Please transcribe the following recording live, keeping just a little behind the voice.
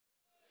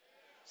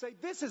Say,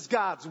 this is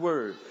God's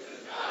word.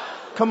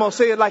 Come on,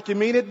 say it like you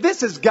mean it.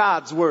 This is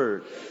God's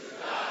word.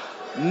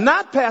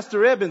 Not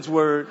Pastor Evans'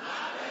 word.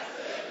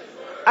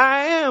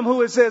 I am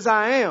who it says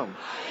I am.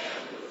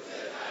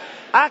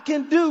 I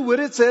can do what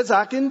it says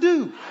I can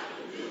do.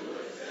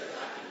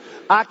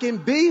 I can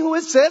be who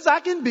it says I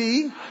can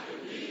be.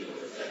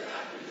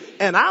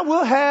 And I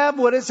will have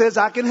what it says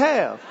I can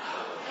have.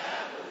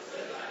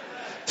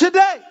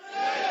 Today,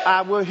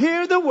 I will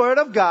hear the word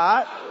of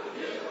God.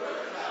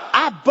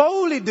 I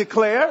boldly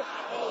declare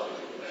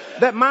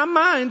that my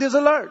mind is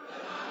alert.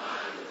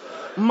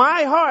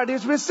 My heart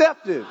is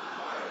receptive.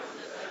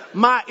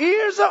 My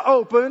ears are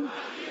open.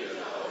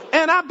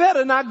 And I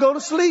better not go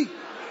to sleep.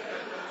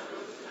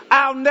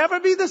 I'll never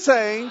be the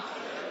same.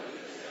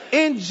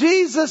 In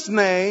Jesus'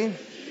 name,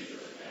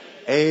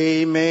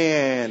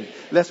 amen.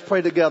 Let's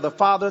pray together.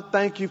 Father,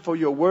 thank you for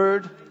your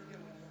word.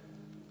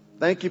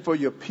 Thank you for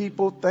your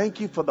people. Thank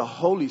you for the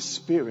Holy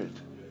Spirit.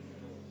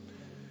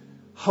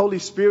 Holy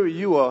Spirit,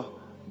 you are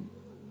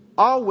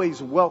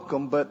always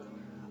welcome, but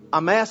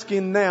I'm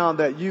asking now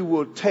that you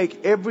will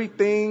take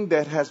everything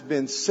that has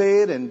been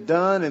said and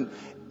done and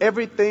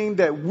everything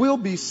that will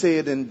be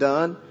said and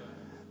done.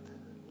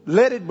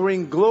 Let it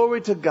bring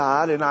glory to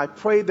God. And I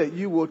pray that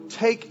you will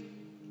take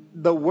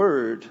the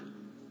word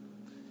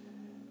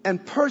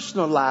and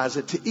personalize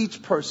it to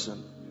each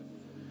person.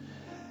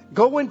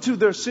 Go into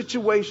their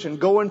situation,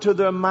 go into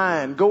their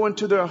mind, go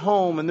into their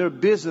home and their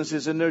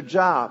businesses and their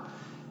job,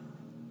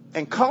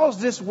 and cause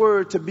this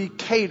word to be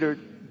catered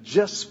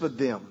just for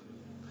them.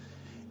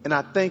 And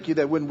I thank you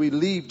that when we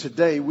leave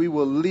today, we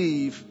will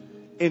leave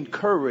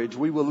encouraged.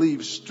 We will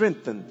leave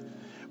strengthened.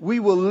 We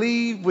will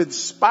leave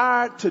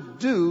inspired to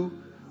do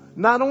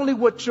not only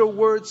what your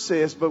word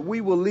says, but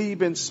we will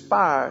leave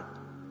inspired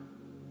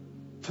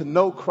to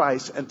know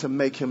Christ and to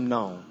make him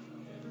known.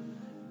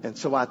 And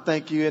so I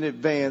thank you in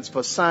advance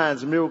for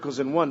signs, miracles,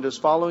 and wonders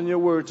following your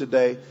word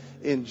today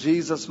in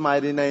Jesus'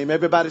 mighty name.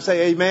 Everybody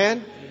say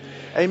amen.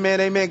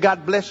 Amen. Amen.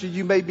 God bless you.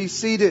 You may be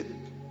seated.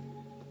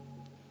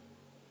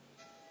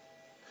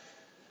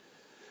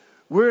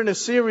 We're in a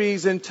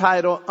series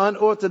entitled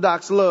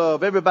Unorthodox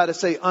Love. Everybody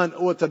say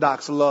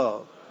unorthodox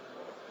love.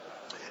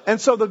 And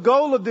so the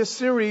goal of this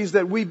series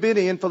that we've been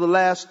in for the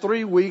last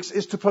 3 weeks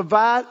is to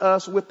provide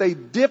us with a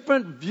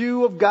different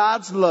view of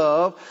God's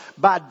love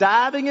by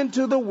diving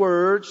into the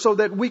Word so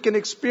that we can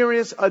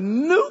experience a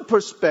new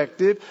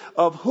perspective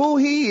of who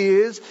He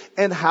is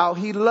and how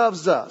He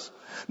loves us.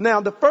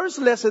 Now, the first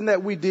lesson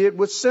that we did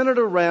was centered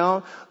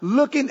around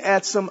looking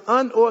at some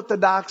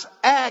unorthodox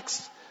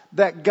acts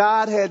that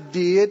God had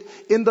did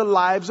in the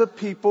lives of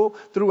people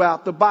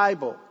throughout the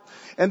Bible.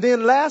 And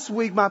then last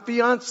week, my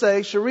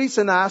fiance, Sharice,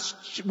 and I,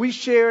 we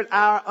shared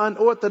our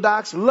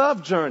unorthodox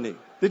love journey.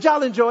 Did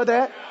y'all enjoy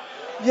that?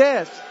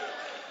 Yes.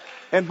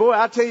 And boy,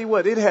 I tell you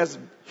what, it has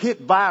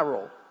hit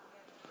viral.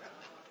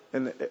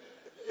 And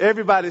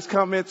everybody's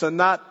comments are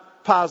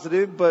not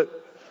positive, but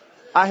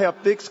I have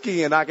thick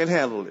skin. I can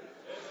handle it.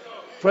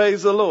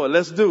 Praise the Lord.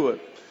 Let's do it.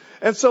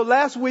 And so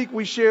last week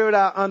we shared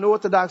our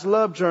unorthodox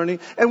love journey.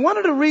 And one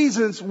of the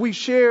reasons we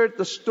shared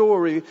the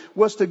story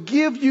was to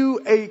give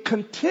you a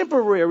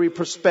contemporary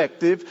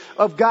perspective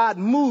of God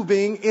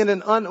moving in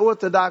an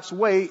unorthodox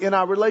way in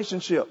our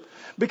relationship.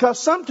 Because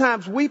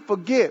sometimes we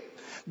forget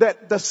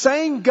that the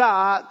same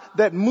God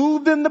that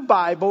moved in the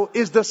Bible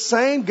is the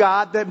same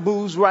God that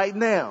moves right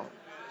now.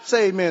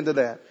 Say amen to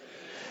that.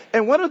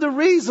 And one of the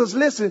reasons,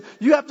 listen,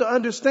 you have to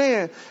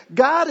understand,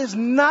 God is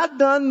not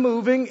done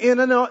moving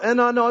in an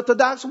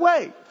unorthodox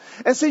way.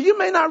 And see, you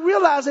may not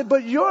realize it,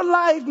 but your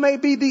life may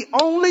be the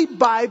only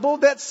Bible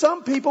that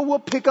some people will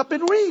pick up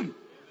and read.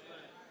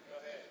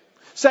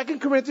 2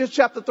 Corinthians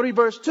chapter 3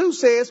 verse 2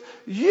 says,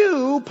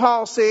 you,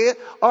 Paul said,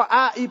 are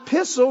our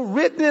epistle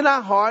written in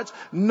our hearts,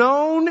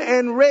 known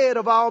and read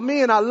of all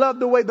men. I love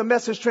the way the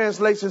Message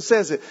translation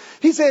says it.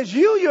 He says,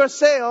 you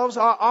yourselves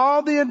are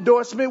all the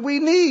endorsement we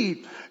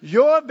need.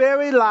 Your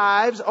very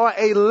lives are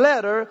a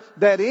letter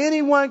that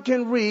anyone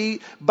can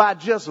read by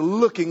just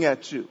looking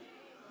at you.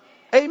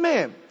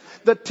 Amen.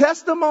 The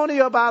testimony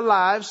of our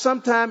lives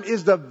sometimes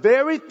is the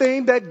very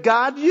thing that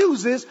God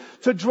uses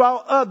to draw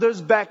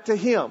others back to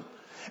Him.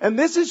 And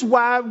this is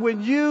why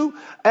when you,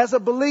 as a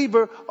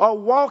believer, are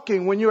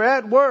walking, when you're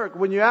at work,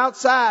 when you're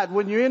outside,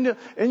 when you're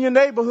in your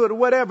neighborhood or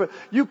whatever,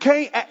 you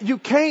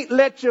can't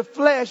let your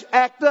flesh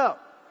act up.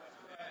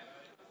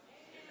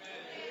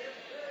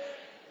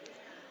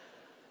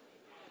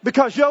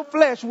 Because your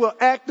flesh will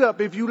act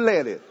up if you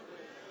let it.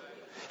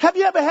 Have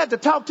you ever had to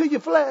talk to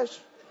your flesh?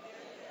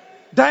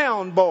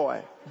 Down,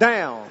 boy,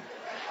 down.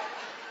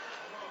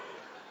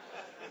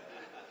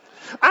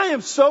 I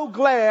am so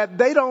glad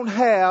they don't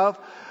have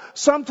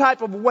some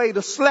type of way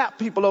to slap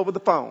people over the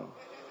phone.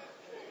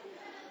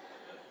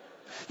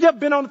 You ever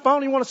been on the phone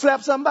and you want to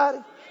slap somebody?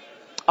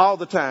 All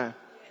the time.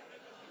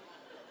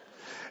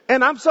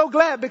 And I'm so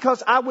glad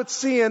because I would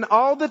sin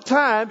all the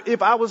time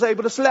if I was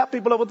able to slap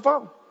people over the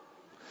phone.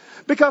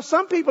 Because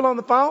some people on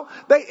the phone,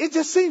 it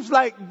just seems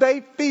like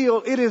they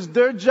feel it is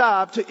their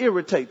job to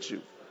irritate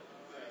you.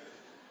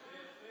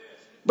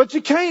 But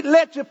you can't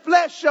let your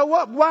flesh show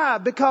up. Why?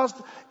 Because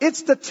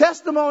it's the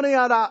testimony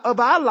of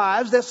our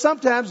lives that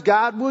sometimes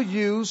God will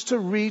use to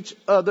reach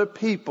other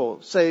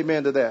people. Say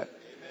amen to that.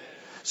 Amen.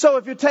 So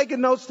if you're taking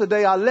notes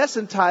today, our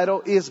lesson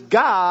title is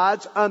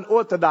God's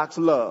Unorthodox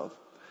Love.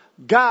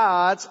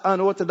 God's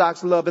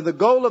unorthodox love. And the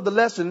goal of the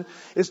lesson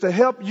is to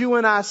help you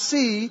and I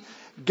see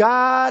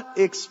God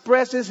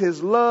expresses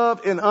his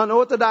love in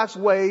unorthodox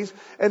ways.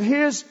 And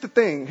here's the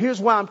thing. Here's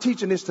why I'm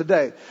teaching this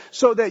today.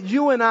 So that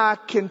you and I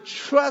can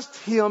trust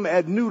him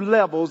at new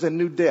levels and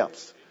new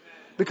depths.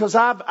 Because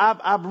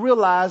I've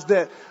realized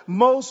that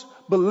most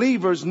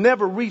believers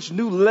never reach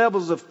new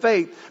levels of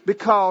faith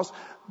because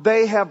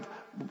they have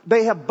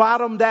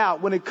bottomed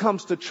out when it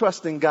comes to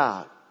trusting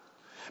God.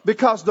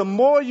 Because the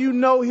more you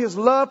know his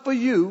love for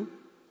you,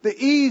 the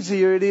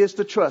easier it is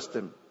to trust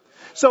him.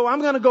 So I'm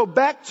going to go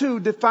back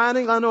to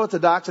defining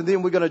unorthodox, and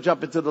then we're going to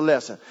jump into the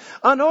lesson.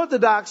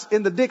 Unorthodox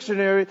in the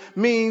dictionary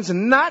means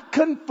not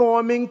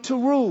conforming to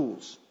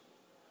rules,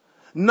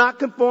 not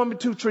conforming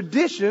to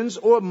traditions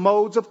or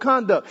modes of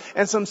conduct.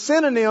 And some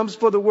synonyms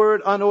for the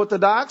word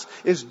unorthodox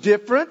is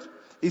different,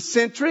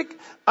 eccentric,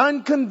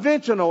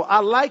 unconventional.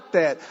 I like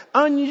that.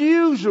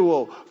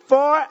 Unusual,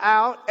 far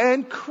out,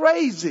 and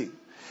crazy.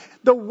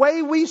 The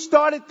way we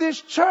started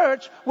this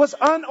church was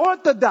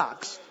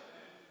unorthodox.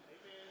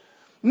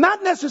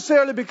 Not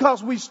necessarily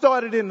because we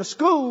started in the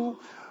school,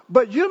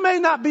 but you may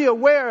not be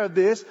aware of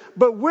this,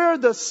 but we're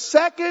the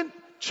second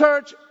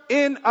church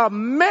in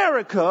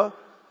America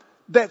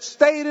that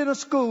stayed in a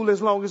school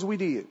as long as we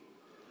did.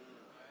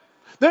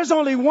 There's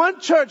only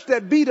one church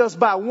that beat us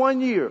by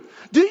 1 year.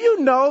 Do you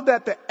know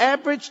that the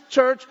average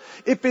church,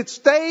 if it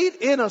stayed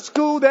in a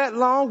school that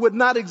long, would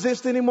not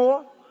exist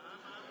anymore?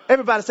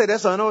 Everybody say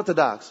that's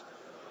unorthodox.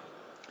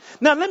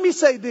 Now let me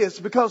say this,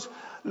 because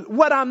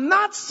what I'm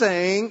not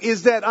saying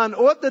is that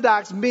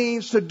unorthodox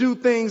means to do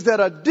things that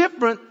are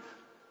different,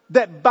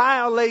 that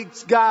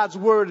violates God's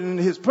word and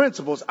his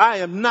principles. I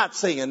am not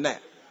saying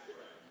that.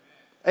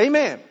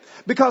 Amen.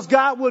 Because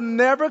God will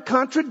never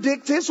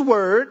contradict his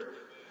word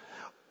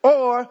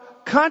or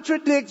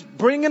contradict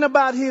bringing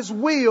about his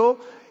will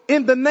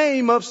in the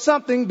name of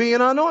something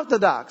being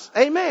unorthodox.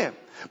 Amen.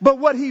 But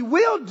what he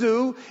will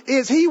do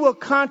is he will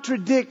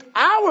contradict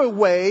our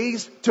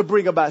ways to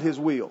bring about his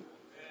will.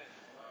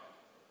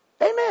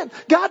 Amen.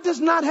 God does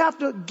not have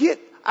to get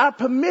our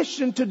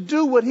permission to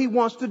do what he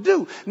wants to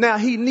do. Now,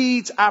 he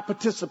needs our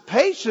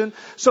participation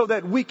so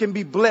that we can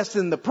be blessed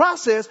in the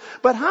process.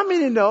 But how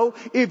many know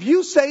if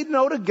you say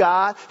no to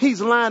God, he's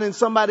lining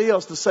somebody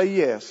else to say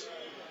yes?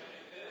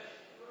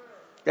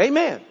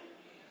 Amen.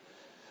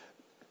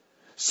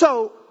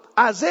 So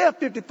Isaiah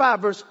 55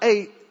 verse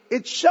 8,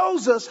 it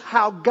shows us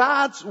how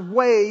God's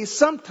ways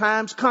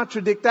sometimes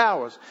contradict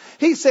ours.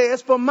 He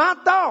says, for my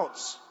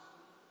thoughts,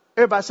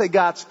 everybody say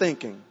God's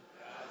thinking.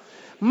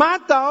 My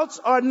thoughts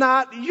are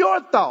not your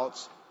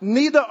thoughts.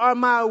 Neither are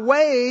my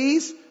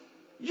ways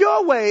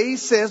your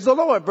ways, says the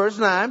Lord. Verse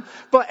 9.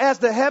 For as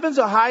the heavens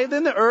are higher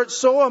than the earth,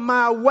 so are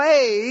my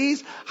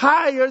ways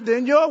higher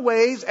than your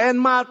ways, and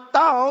my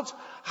thoughts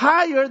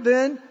higher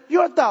than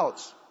your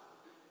thoughts.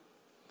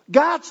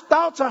 God's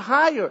thoughts are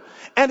higher.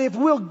 And if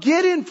we'll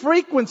get in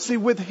frequency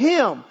with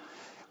him,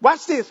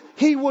 watch this,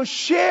 he will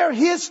share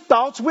his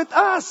thoughts with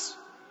us.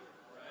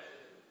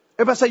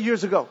 Everybody say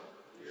years ago.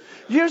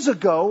 Years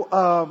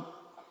ago,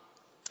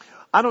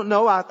 I don't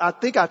know. I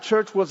think our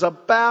church was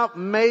about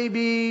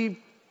maybe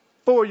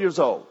 4 years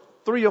old,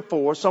 3 or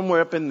 4,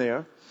 somewhere up in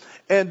there.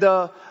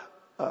 And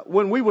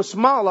when we were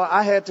smaller,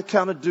 I had to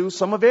kind of do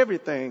some of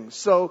everything.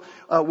 So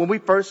when we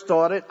first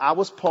started, I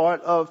was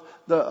part of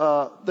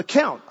the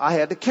count. I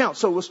had to count.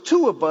 So it was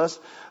 2 of us,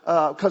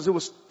 because it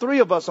was 3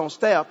 of us on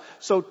staff.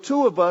 So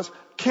 2 of us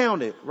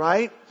counted,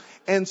 right?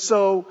 And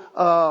so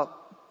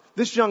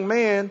this young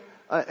man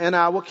and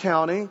I were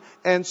counting.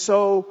 And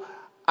so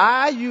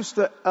I used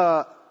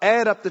to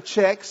add up the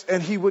checks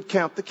and he would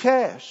count the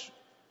cash.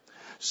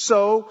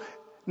 So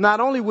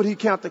not only would he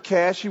count the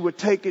cash, he would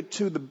take it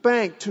to the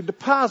bank to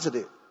deposit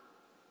it.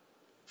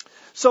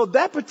 So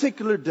that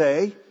particular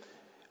day,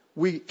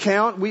 we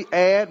count, we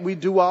add, we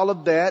do all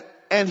of that.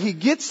 And he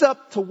gets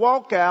up to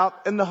walk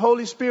out and the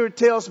Holy Spirit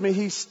tells me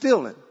he's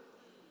stealing.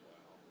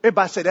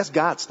 Everybody say that's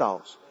God's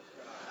thoughts.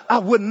 I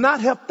would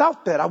not have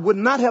thought that. I would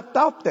not have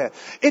thought that.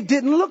 It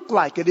didn't look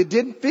like it. It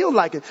didn't feel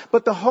like it.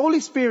 But the Holy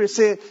Spirit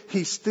said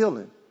he's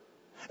stealing.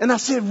 And I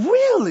said,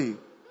 really?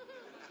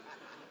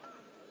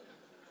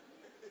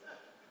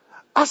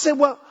 I said,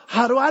 well,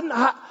 how do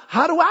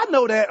I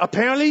know that?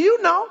 Apparently you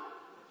know.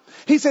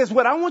 He says,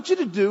 what I want you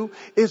to do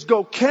is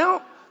go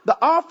count the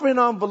offering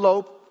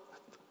envelope,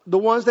 the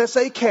ones that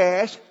say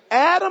cash,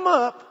 add them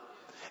up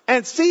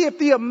and see if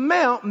the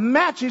amount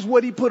matches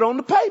what he put on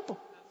the paper.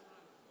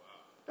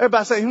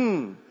 Everybody say,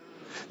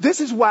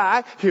 This is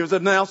why, here's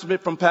an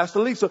announcement from Pastor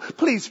Lisa.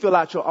 Please fill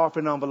out your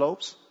offering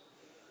envelopes.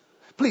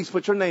 Please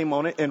put your name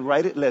on it and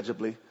write it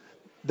legibly.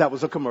 That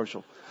was a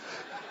commercial.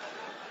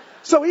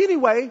 So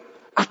anyway,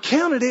 I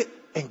counted it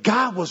and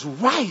God was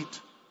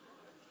right.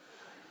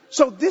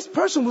 So this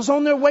person was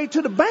on their way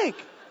to the bank.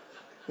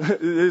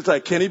 It's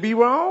like, can he be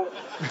wrong?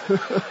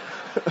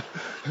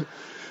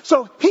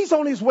 So he's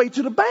on his way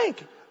to the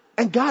bank.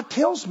 And God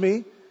tells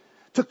me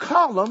to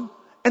call him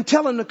and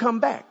tell him to come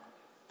back.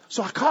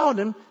 So I called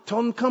him,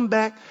 told him to come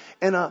back.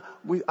 And I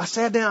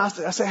sat down. I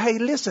said, hey,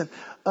 listen,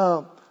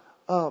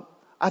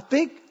 I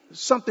think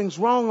something's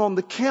wrong on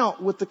the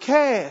count with the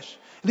cash.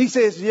 And he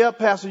says, yeah,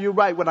 Pastor, you're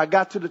right. When I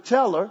got to the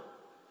teller,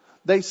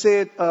 they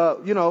said,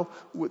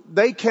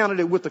 they counted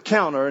it with the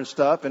counter and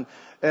stuff. And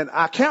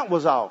our count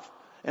was off.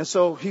 And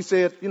so he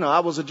said, I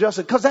was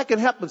adjusting, because that can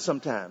happen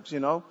sometimes,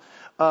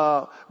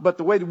 but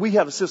the way that we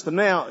have a system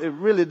now, it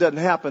really doesn't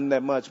happen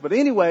that much. But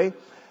anyway,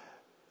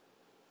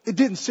 it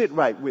didn't sit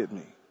right with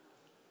me.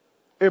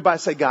 Everybody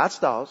say, God's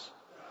thoughts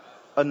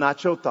are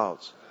not your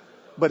thoughts,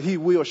 but he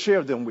will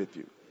share them with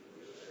you.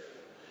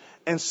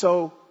 And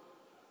so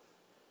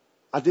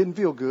I didn't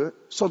feel good.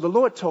 So the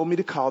Lord told me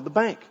to call the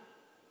bank.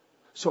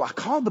 So I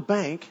called the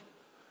bank,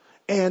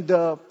 and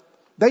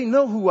they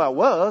know who I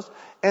was.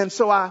 And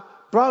so I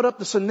brought up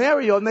the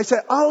scenario, and they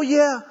said, oh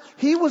yeah,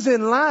 he was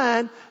in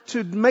line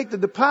to make the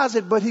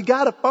deposit, but he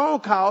got a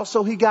phone call,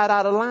 so he got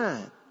out of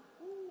line.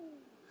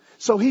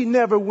 So he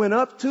never went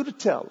up to the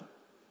teller.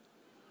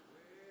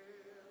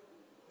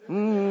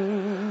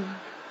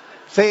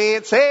 Say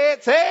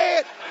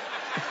it.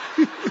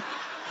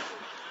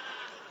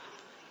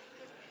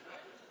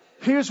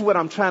 Here's what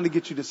I'm trying to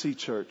get you to see,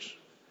 church.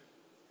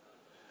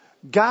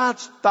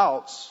 God's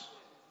thoughts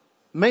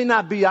may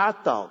not be our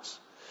thoughts,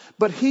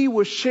 but he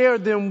will share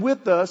them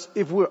with us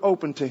if we're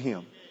open to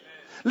him.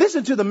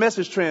 Listen to the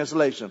Message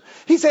translation.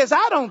 He says,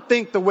 I don't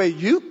think the way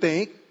you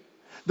think.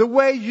 The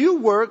way you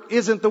work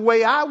isn't the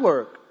way I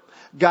work.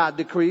 God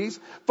decrees,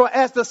 for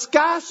as the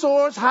sky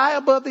soars high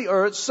above the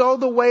earth, so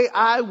the way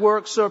I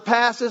work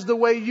surpasses the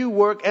way you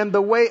work, and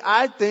the way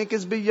I think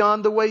is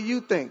beyond the way you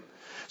think.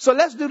 So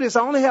let's do this.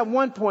 I only have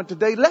one point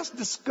today. Let's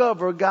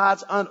discover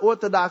God's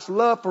unorthodox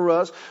love for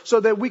us so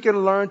that we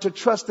can learn to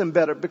trust him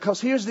better.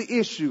 Because here's the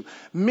issue.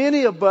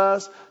 Many of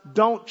us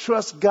don't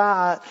trust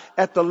God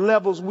at the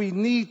levels we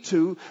need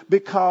to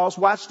because,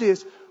 watch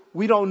this,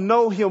 we don't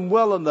know him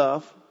well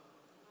enough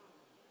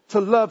to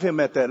love him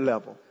at that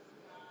level.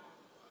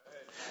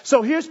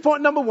 So here's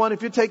point number one,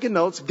 if you're taking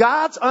notes.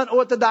 God's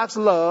unorthodox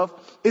love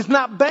is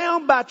not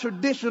bound by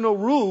traditional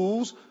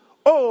rules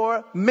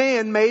or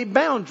man-made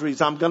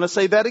boundaries. I'm going to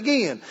say that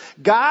again.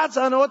 God's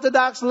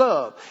unorthodox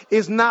love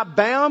is not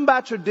bound by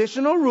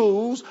traditional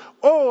rules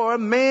or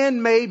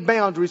man-made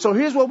boundaries. So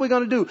here's what we're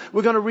going to do.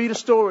 We're going to read a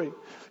story.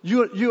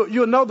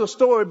 You'll know the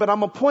story, but I'm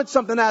going to point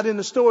something out in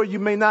the story you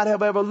may not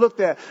have ever looked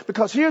at.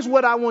 Because here's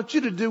what I want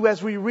you to do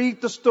as we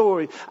read the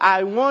story.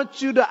 I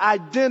want you to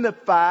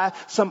identify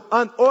some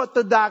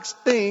unorthodox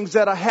things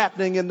that are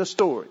happening in the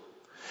story.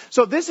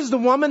 So this is the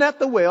woman at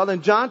the well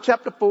in John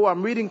chapter 4.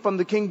 I'm reading from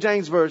the King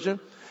James Version.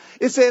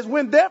 It says,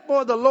 when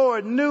therefore the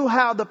Lord knew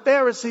how the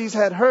Pharisees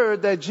had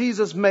heard that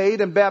Jesus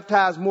made and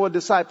baptized more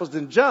disciples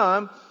than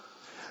John,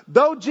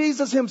 though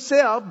Jesus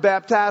himself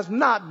baptized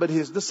not but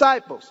his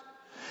disciples,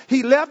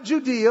 he left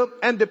Judea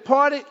and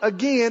departed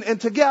again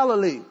into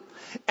Galilee.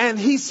 And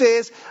he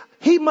says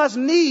he must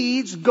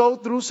needs go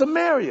through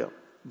Samaria.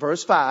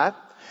 Verse 5.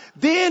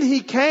 Then he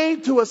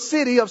came to a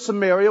city of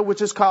Samaria,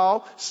 which is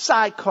called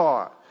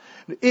Sychar.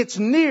 It's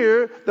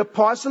near the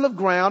parcel of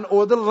ground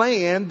or the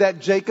land that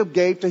Jacob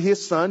gave to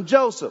his son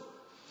Joseph.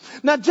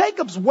 Now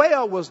Jacob's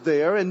well was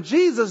there, and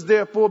Jesus,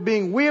 therefore,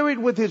 being wearied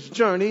with his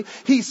journey,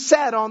 he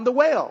sat on the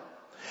well.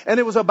 And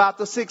it was about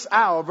the 6th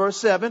hour, verse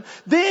 7.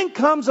 Then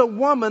comes a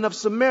woman of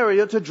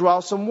Samaria to draw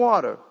some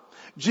water.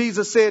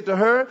 Jesus said to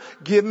her,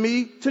 give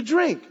me to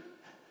drink.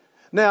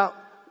 Now,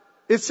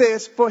 it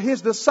says, for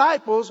his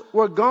disciples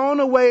were gone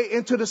away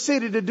into the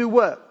city to do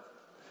what?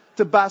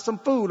 To buy some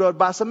food or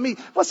buy some meat.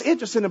 What's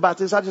interesting about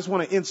this, I just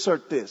want to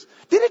insert this.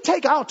 Did it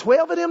take all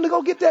 12 of them to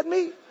go get that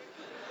meat?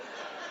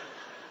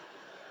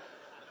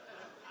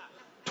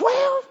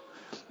 12?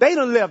 They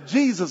done left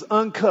Jesus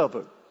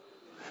uncovered.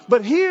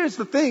 But here's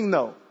the thing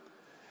though.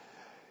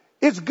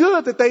 It's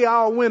good that they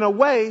all went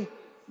away,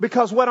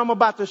 because what I'm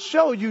about to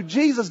show you,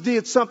 Jesus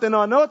did something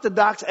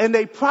unorthodox and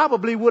they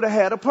probably would have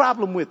had a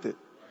problem with it.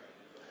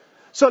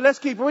 So let's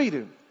keep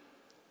reading.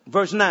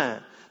 Verse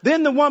 9.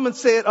 Then the woman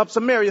of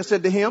Samaria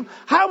said to him,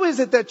 how is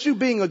it that you,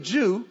 being a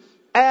Jew,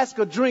 ask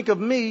a drink of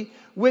me,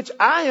 which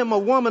I am a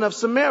woman of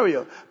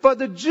Samaria? For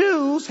the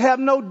Jews have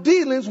no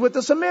dealings with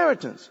the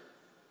Samaritans.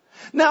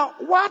 Now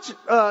watch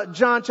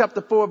John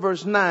chapter 4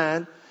 verse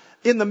 9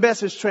 in the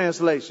Message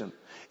translation.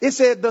 It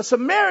said the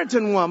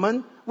Samaritan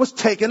woman was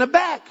taken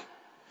aback.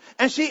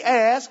 And she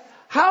asked,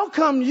 how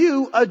come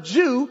you, a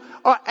Jew,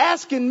 are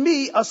asking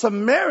me, a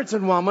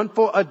Samaritan woman,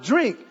 for a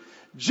drink?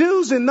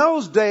 Jews in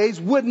those days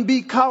wouldn't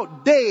be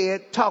caught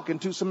dead talking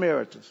to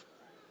Samaritans.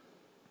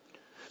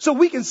 So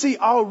we can see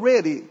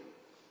already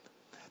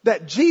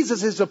that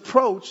Jesus'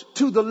 approach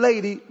to the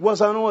lady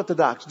was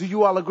unorthodox. Do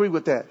you all agree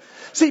with that?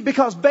 See,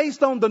 because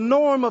based on the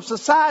norm of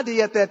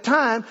society at that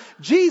time,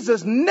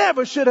 Jesus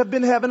never should have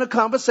been having a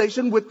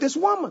conversation with this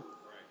woman.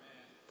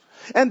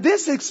 And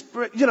this,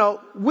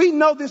 we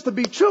know this to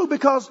be true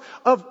because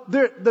of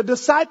the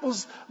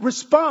disciples'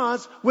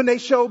 response when they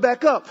showed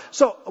back up.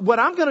 So what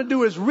I'm going to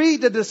do is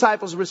read the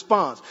disciples'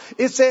 response.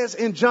 It says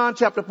in John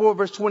chapter 4,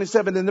 verse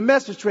 27 in the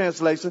Message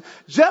translation,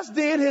 just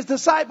then his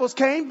disciples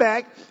came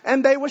back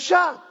and they were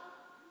shocked.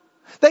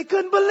 They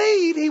couldn't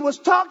believe he was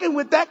talking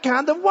with that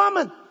kind of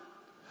woman.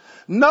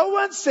 No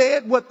one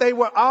said what they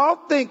were all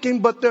thinking,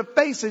 but their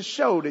faces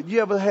showed it.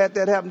 You ever had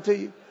that happen to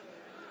you?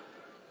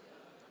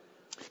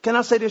 Can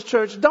I say this,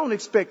 church? Don't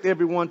expect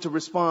everyone to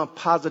respond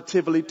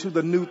positively to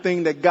the new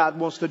thing that God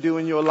wants to do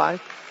in your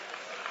life.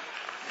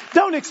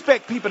 Don't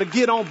expect people to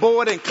get on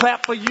board and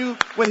clap for you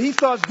when he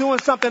starts doing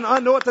something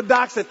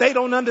unorthodox that they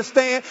don't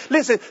understand.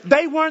 Listen,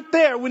 they weren't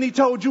there when he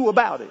told you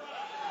about it.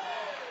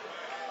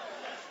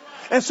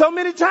 And so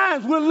many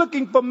times we're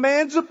looking for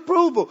man's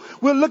approval.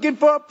 We're looking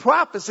for a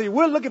prophecy.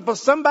 We're looking for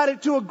somebody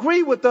to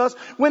agree with us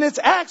when it's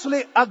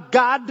actually a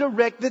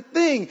God-directed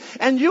thing.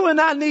 And you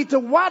and I need to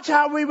watch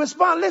how we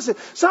respond. Listen,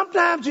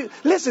 sometimes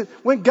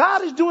when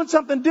God is doing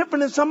something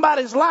different in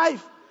somebody's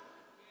life,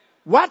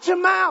 watch your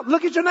mouth.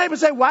 Look at your neighbor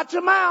and say, watch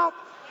your mouth.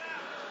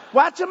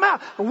 Watch your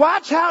mouth.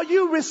 Watch how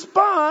you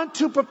respond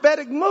to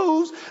prophetic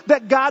moves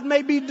that God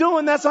may be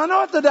doing that's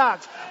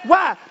unorthodox.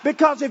 Why?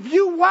 Because if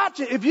you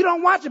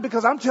don't watch it,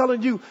 because I'm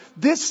telling you,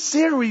 this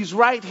series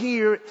right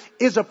here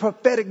is a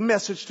prophetic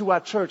message to our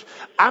church.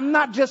 I'm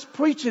not just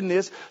preaching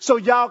this so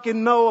y'all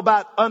can know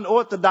about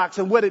unorthodox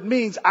and what it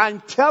means.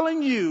 I'm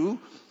telling you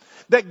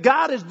that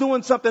God is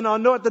doing something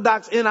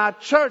unorthodox in our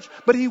church,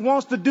 but he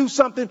wants to do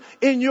something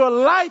in your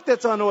life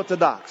that's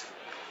unorthodox.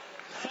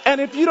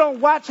 And if you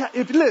don't watch,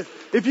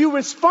 if you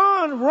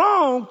respond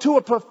wrong to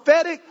a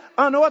prophetic,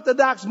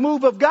 unorthodox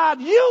move of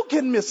God, you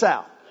can miss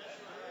out.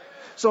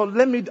 So I'm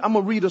going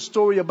to read a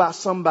story about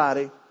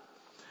somebody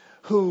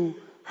who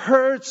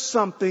heard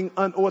something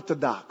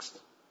unorthodox.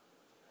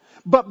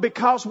 But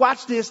because,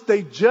 watch this,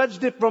 they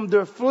judged it from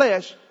their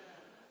flesh,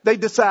 they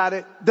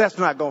decided that's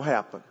not going to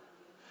happen.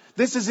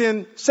 This is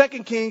in 2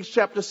 Kings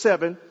chapter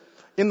 7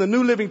 in the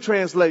New Living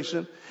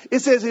Translation. It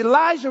says,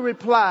 Elijah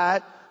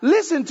replied,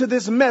 listen to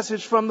this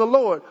message from the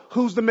Lord.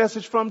 Who's the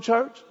message from,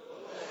 church?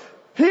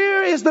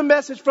 Here is the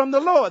message from the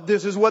Lord.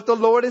 This is what the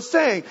Lord is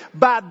saying.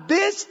 By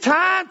this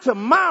time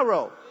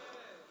tomorrow,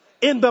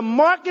 in the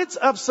markets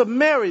of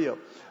Samaria,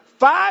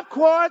 5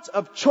 quarts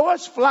of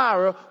choice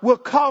flour will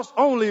cost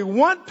only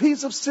 1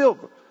 piece of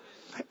silver.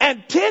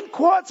 And 10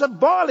 quarts of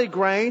barley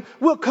grain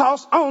will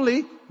cost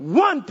only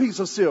 1 piece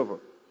of silver.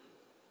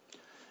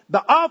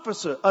 The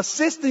officer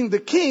assisting the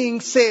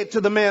king said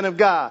to the man of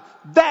God,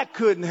 that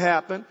couldn't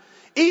happen,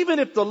 even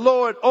if the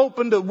Lord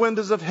opened the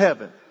windows of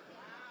heaven.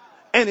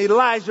 And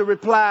Elijah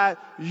replied,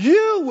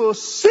 you will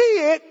see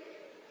it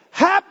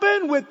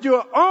happen with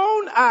your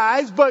own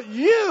eyes, but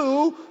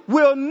you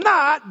will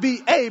not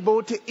be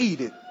able to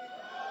eat it.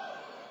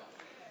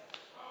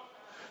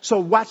 So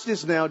watch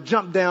this now.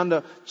 Jump down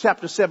to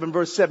chapter 7,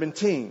 verse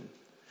 17.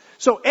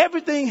 So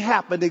everything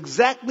happened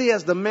exactly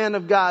as the man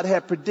of God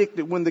had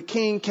predicted when the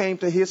king came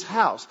to his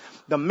house.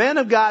 The man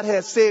of God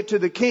had said to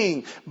the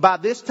king, by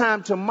this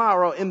time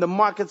tomorrow in the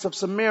markets of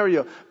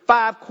Samaria,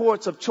 5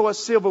 quarts of choice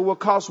silver will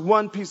cost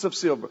 1 piece of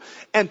silver,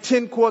 and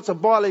 10 quarts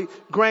of barley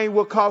grain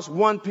will cost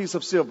 1 piece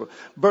of silver.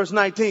 Verse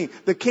 19,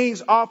 the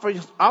king's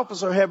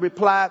officer had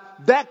replied,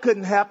 that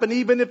couldn't happen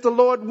even if the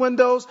Lord opened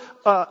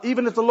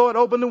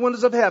the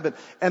windows of heaven.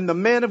 And the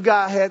man of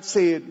God had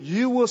said,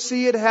 you will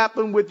see it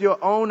happen with your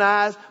own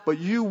eyes, but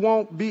you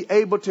won't be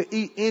able to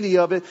eat any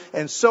of it.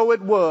 And so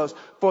it was,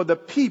 for the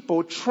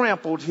people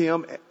trampled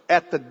him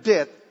at the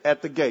gate.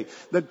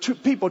 The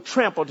people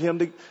trampled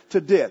him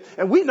to death.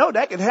 And we know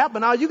that can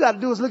happen. All you got to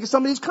do is look at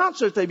some of these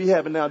concerts they be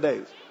having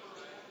nowadays.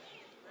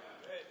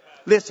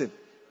 Listen,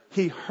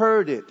 he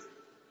heard it.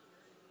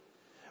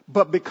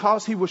 But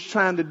because he was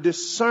trying to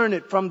discern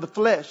it from the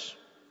flesh,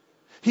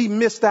 he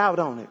missed out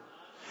on it.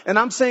 And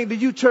I'm saying to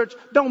you, church,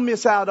 don't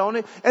miss out on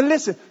it. And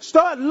listen,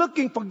 start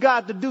looking for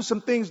God to do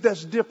some things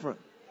that's different.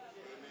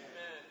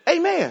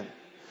 Amen.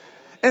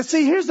 And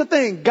see, here's the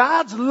thing.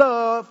 God's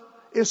love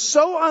is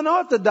so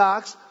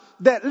unorthodox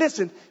that,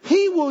 listen,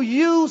 he will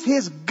use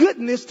his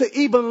goodness to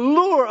even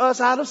lure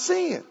us out of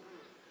sin.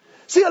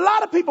 See, a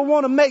lot of people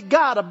want to make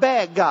God a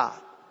bad God,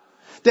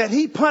 that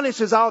he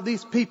punishes all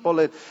these people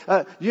and,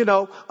 you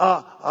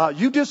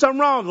do something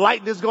wrong,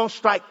 lightning is going to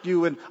strike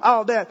you and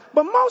all that.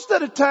 But most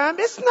of the time,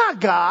 it's not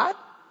God.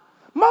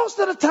 Most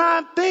of the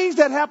time, things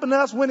that happen to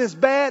us when it's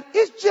bad,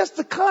 it's just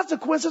the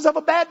consequences of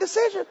a bad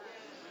decision.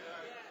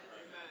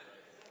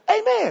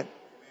 Amen.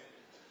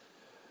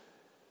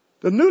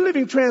 The New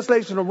Living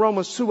Translation of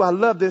Romans 2, I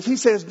love this. He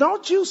says,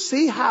 don't you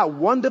see how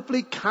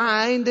wonderfully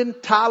kind and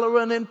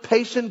tolerant and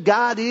patient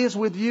God is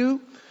with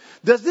you?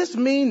 Does this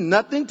mean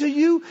nothing to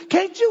you?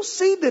 Can't you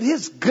see that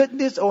his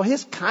goodness or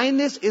his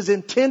kindness is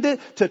intended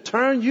to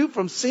turn you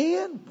from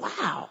sin?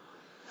 Wow.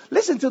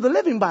 Listen to the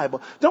Living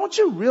Bible. Don't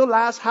you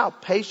realize how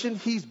patient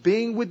he's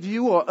being with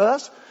you or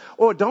us?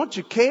 Or don't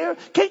you care?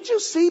 Can't you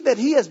see that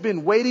he has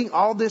been waiting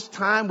all this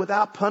time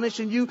without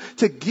punishing you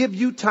to give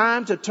you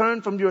time to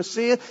turn from your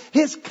sin?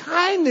 His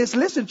kindness,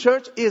 listen,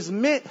 church, is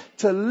meant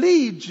to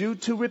lead you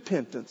to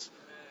repentance.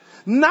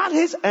 Not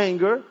his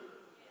anger.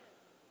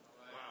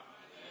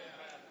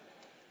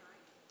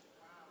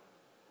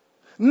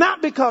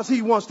 Not because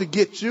he wants to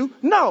get you.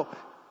 No,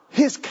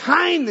 his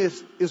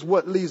kindness is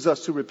what leads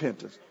us to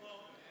repentance.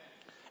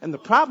 And the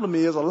problem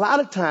is, a lot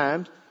of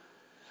times,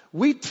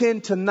 we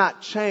tend to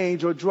not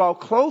change or draw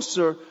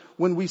closer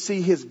when we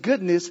see his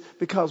goodness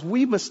because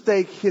we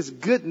mistake his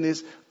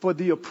goodness for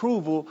the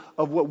approval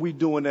of what we're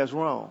doing that's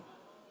wrong.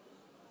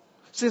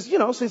 Since he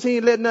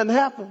ain't letting nothing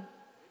happen.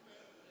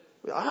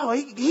 Oh,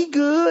 he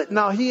good.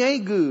 No, he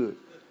ain't good.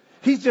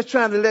 He's just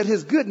trying to let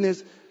his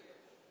goodness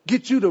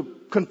get you to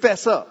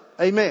confess up.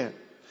 Amen.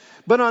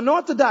 But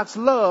unorthodox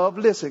love,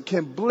 listen,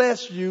 can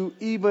bless you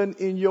even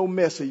in your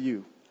messy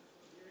you.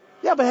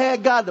 You ever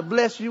had God to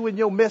bless you in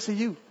your messy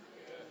you?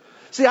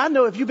 See, I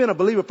know if you've been a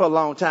believer for a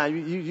long time,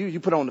 you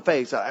put on the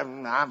face,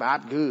 I'm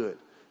good.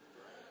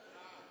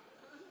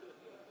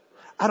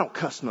 I don't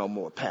cuss no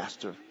more,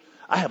 Pastor.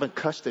 I haven't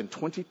cussed in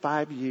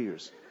 25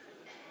 years.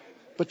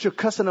 But you're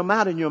cussing them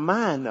out in your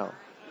mind, though.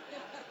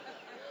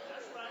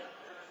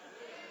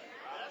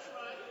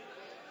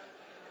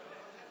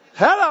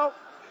 Hello.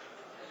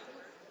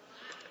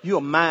 You're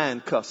a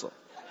mind cusser.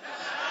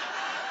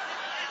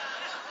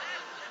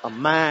 A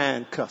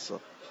mind cusser.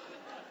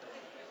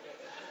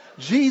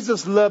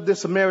 Jesus loved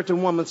this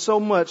Samaritan woman so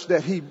much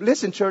that he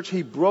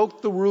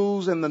broke the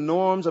rules and the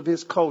norms of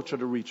his culture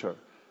to reach her.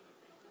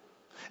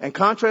 And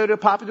contrary to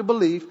popular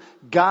belief,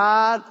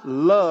 God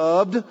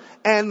loved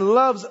and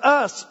loves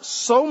us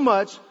so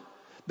much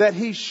that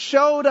he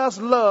showed us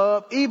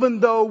love even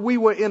though we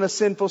were in a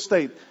sinful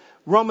state.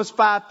 Romans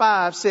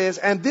 5:5 says,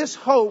 and this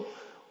hope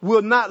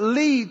will not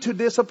lead to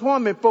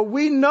disappointment, for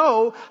we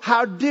know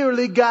how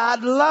dearly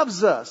God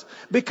loves us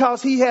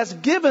because he has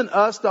given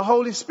us the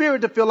Holy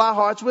Spirit to fill our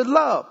hearts with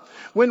love.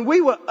 When we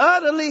were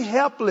utterly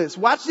helpless,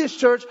 watch this,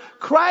 church,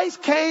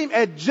 Christ came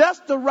at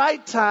just the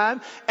right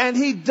time and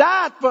he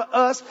died for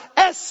us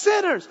as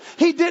sinners.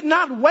 He did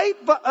not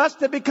wait for us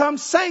to become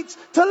saints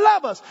to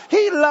love us.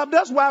 He loved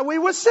us while we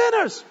were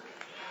sinners.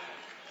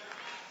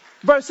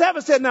 Verse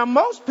 7 said, now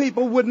most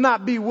people would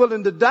not be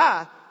willing to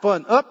die for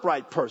an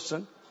upright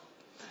person,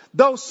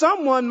 though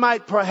someone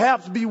might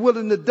perhaps be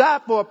willing to die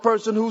for a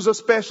person who's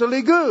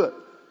especially good.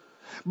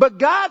 But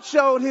God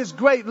showed his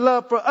great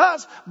love for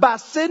us by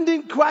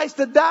sending Christ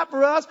to die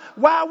for us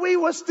while we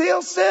were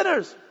still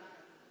sinners.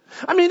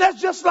 I mean,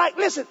 that's just like,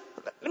 listen,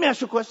 let me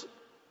ask you a question.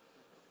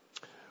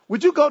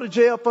 Would you go to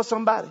jail for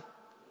somebody?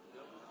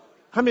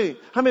 How many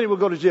would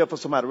go to jail for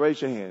somebody?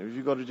 Raise your hand. Would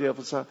you go to jail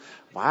for somebody?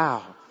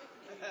 Wow.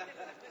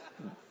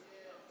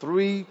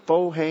 3,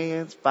 4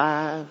 hands,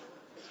 5.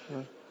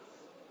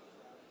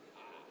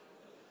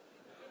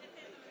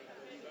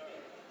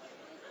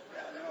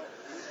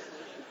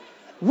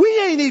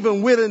 We ain't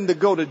even willing to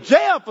go to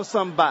jail for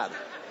somebody.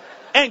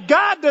 And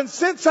God done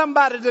sent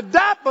somebody to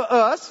die for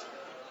us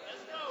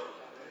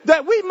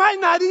that we might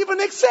not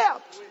even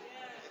accept.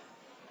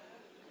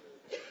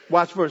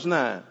 Watch verse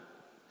 9.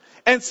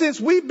 And since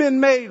we've been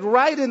made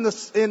right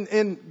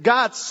in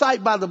God's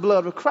sight by the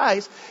blood of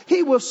Christ,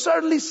 he will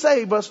certainly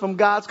save us from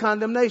God's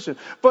condemnation.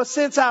 For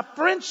since our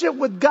friendship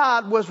with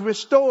God was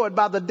restored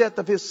by the death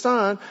of his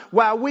son,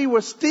 while we were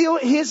still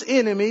his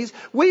enemies,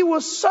 we will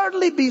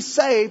certainly be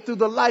saved through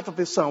the life of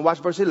his son. Watch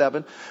verse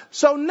 11.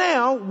 So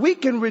now we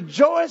can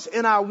rejoice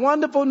in our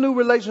wonderful new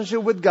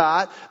relationship with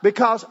God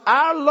because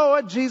our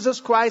Lord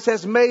Jesus Christ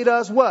has made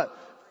us what?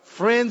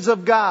 Friends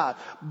of God.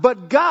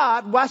 But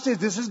God, watch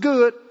this is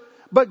good.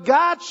 But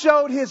God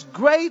showed his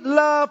great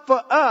love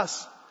for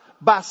us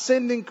by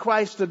sending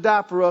Christ to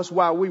die for us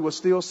while we were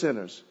still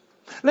sinners.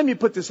 Let me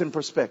put this in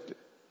perspective,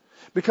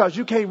 because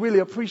you can't really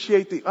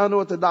appreciate the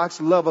unorthodox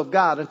love of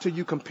God until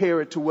you compare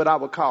it to what I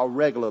would call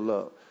regular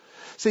love.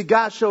 See,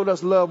 God showed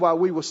us love while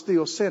we were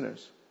still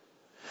sinners.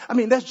 I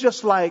mean, that's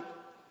just like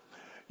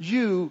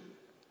you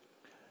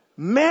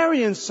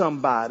marrying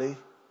somebody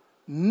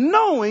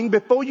knowing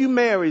before you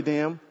marry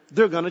them,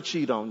 they're going to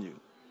cheat on you.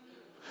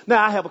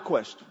 Now, I have a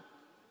question.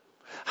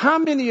 How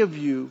many of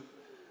you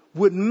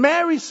would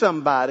marry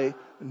somebody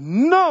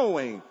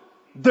knowing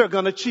they're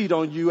going to cheat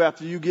on you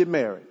after you get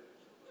married?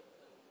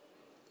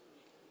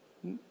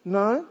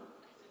 None?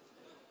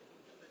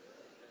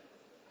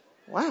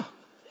 Wow.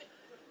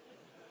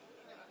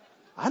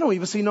 I don't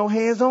even see no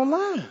hands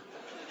online.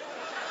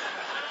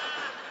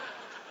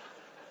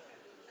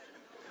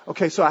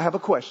 Okay, so I have a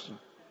question.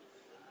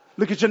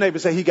 Look at your neighbor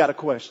and say, he got a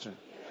question.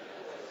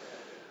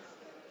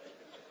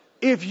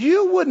 If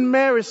you wouldn't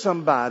marry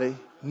somebody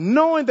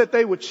knowing that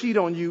they would cheat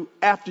on you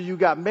after you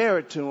got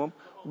married to them,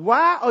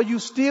 why are you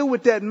still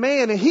with that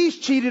man and he's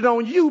cheated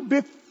on you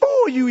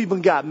before you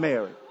even got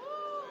married?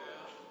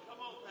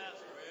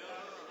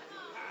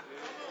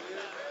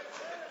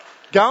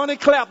 Go on and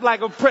clap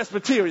like a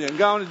Presbyterian.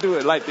 Go on and do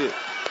it like this.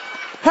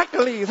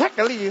 Hercules.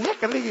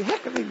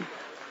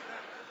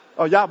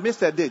 Oh, y'all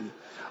missed that, didn't you?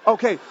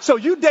 Okay, so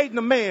you dating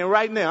a man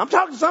right now. I'm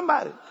talking to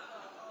somebody.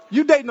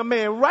 You dating a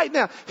man right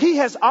now. He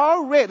has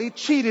already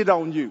cheated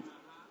on you.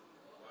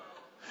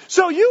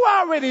 So you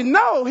already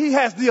know he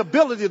has the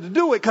ability to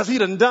do it because he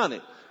done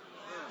it.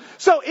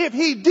 So if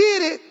he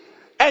did it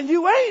and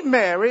you ain't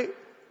married,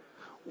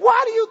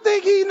 why do you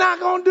think he's not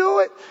going to do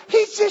it?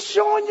 He's just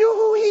showing you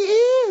who he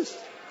is.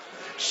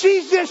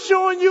 She's just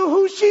showing you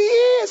who she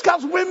is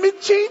because women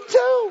cheat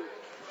too.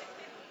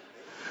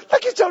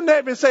 Look at your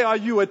neighbor and say, are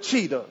you a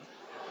cheater?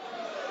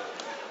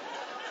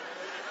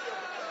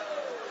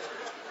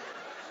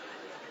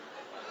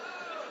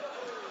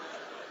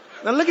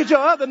 Now look at your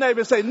other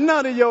neighbor and say,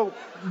 none of your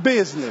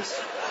business.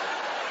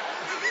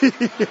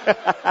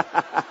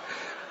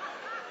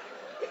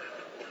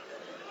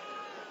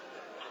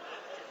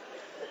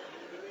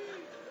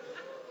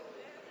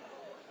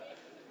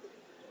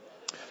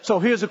 So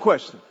here's a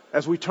question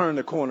as we turn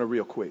the corner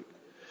real quick.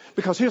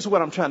 Because here's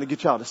what I'm trying to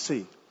get y'all to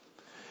see.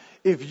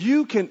 If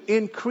you can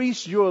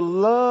increase your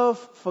love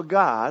for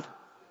God,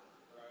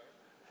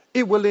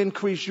 it will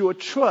increase your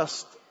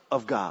trust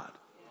of God.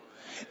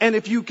 And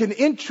if you can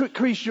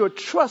increase your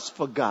trust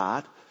for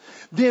God,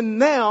 then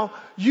now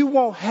you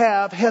won't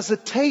have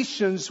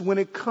hesitations when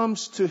it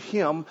comes to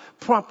him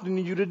prompting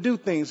you to do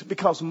things,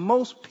 because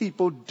most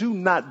people do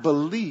not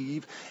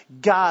believe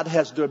God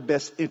has their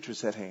best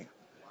interests at hand.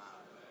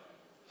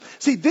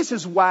 See, this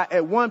is why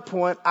at one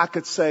point I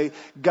could say,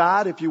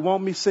 God, if you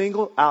want me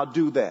single, I'll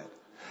do that.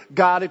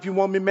 God, if you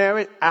want me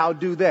married, I'll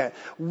do that.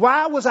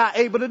 Why was I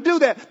able to do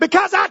that?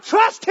 Because I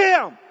trust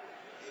him.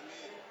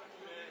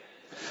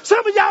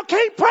 Some of y'all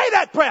can't pray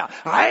that prayer.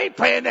 I ain't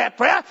praying that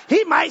prayer.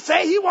 He might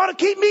say he want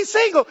to keep me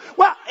single.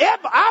 Well,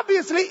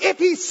 obviously, if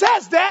he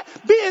says that,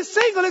 being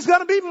single is going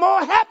to be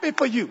more happy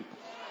for you.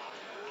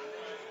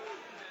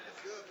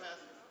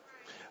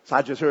 So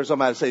I just heard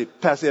somebody say,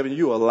 Pastor Evan,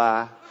 you a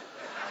lie.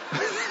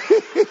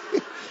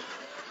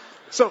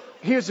 So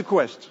here's the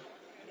question.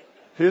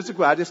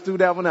 I just threw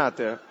that one out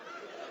there.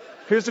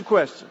 Here's the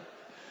question.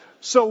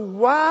 So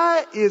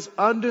why is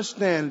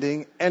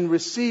understanding and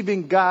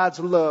receiving God's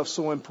love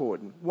so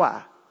important?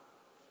 Why?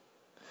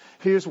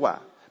 Here's why.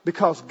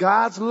 Because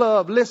God's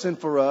love, listen,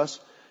 for us,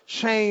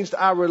 changed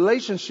our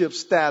relationship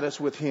status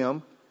with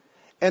him,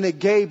 and it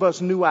gave us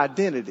new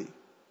identity.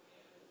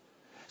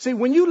 See,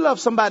 when you love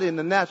somebody in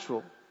the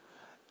natural,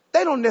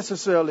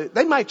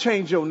 they might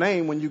change your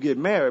name when you get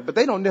married, but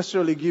they don't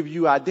necessarily give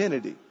you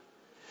identity.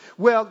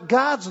 Well,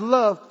 God's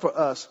love for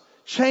us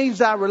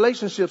changed our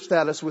relationship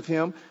status with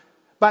him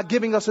by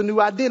giving us a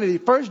new identity.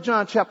 1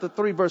 John chapter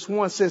 3 verse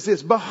 1 says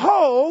this,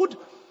 behold,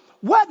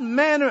 what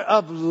manner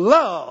of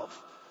love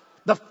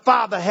the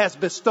Father has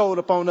bestowed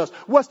upon us.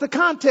 What's the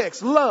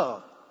context?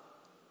 Love.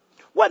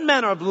 What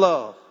manner of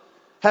love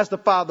has the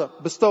Father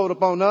bestowed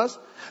upon us?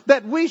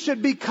 That we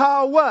should be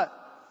called what?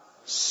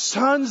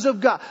 Sons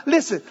of God.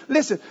 Listen.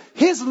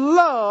 His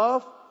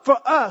love for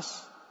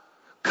us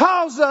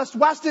calls us,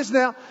 watch this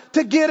now,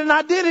 to get an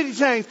identity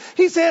change.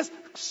 He says,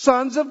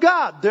 sons of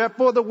God.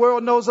 Therefore the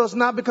world knows us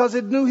not because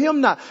it knew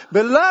him not.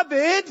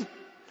 Beloved,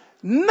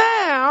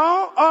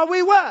 now are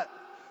we what?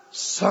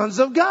 Sons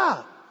of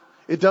God.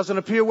 It doesn't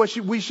appear what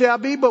we shall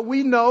be, but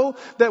we know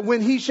that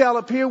when he shall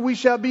appear, we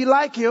shall be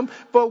like him,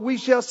 for we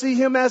shall see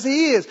him as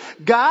he is.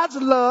 God's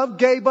love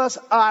gave us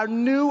our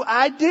new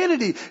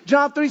identity.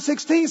 John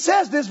 3:16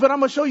 says this, but I'm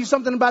going to show you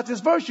something about this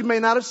verse you may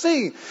not have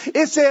seen.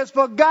 It says,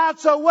 for God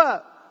so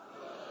what?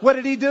 What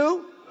did he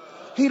do?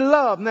 He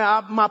loved.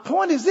 Now, my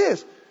point is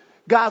this.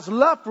 God's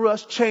love for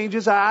us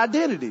changes our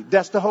identity.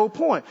 That's the whole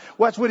point.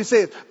 Watch what he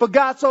says. For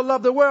God so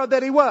loved the world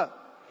that he what?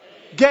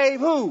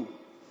 Gave who?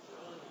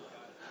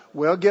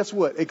 Well, guess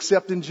what?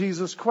 Accepting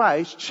Jesus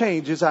Christ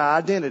changes our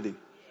identity.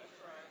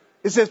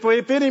 It says, for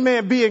if any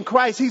man be in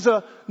Christ, he's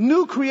a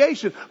new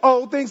creation.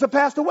 Old things are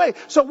passed away.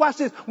 So watch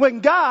this. When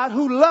God,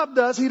 who loved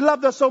us, he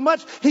loved us so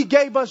much, he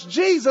gave us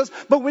Jesus.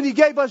 But when he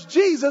gave us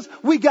Jesus,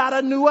 we got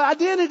a new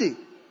identity.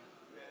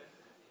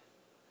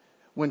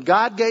 When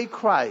God gave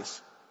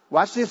Christ,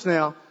 watch this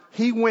now,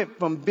 he went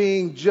from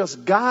being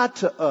just God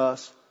to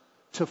us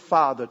to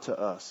Father to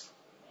us.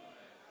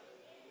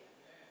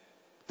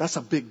 That's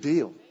a big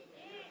deal.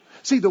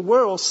 See, the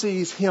world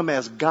sees him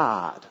as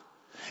God,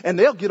 and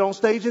they'll get on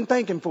stage and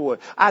thank him for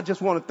it. I just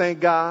want to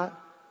thank God.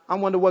 I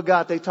wonder what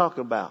God they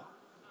talking about.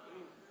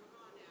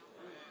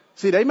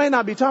 See, they may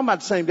not be talking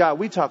about the same God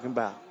we talking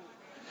about.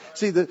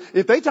 See,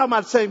 if they talking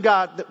about the same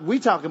God that we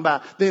talking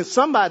about, then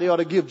somebody ought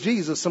to give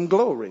Jesus some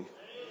glory.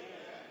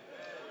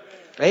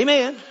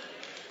 Amen.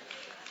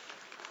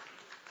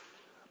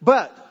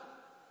 But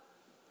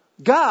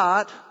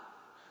God,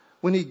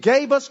 when he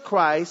gave us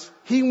Christ,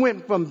 he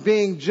went from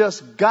being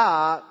just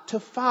God to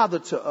Father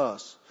to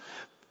us.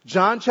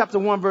 John chapter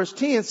 1 verse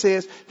 10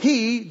 says,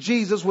 he,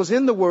 Jesus, was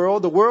in the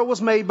world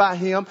was made by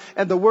him,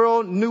 and the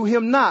world knew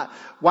him not.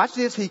 Watch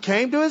this, he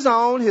came to his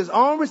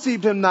own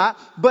received him not,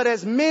 but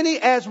as many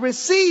as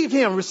received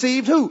him,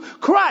 received who?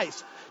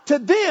 Christ. To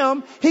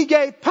them he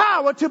gave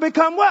power to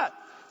become what?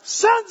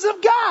 Sons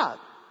of God.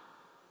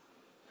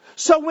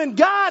 So when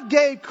God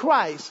gave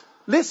Christ,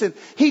 listen,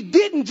 he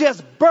didn't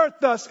just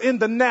birth us in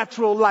the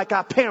natural like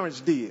our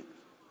parents did.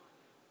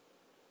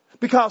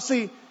 Because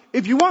see,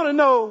 if you want to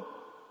know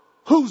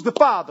who's the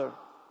father,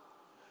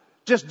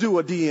 just do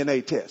a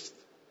DNA test.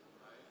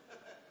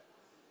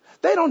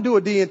 They don't do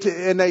a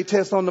DNA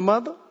test on the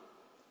mother.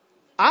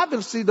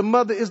 Obviously, the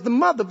mother is the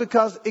mother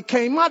because it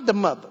came out the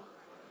mother.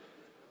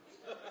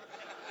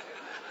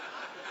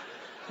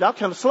 Y'all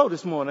kind of slow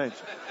this morning, ain't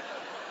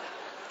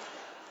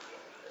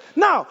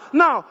you?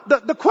 No,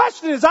 the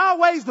question is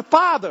always the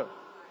father.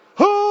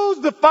 Who's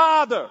the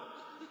father?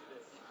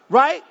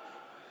 Right?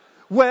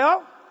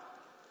 Well,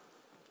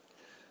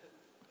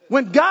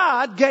 when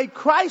God gave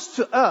Christ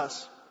to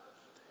us,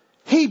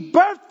 he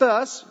birthed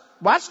us,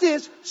 watch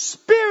this,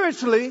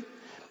 spiritually,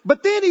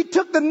 but then he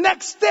took the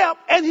next step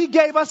and he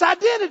gave us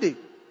identity.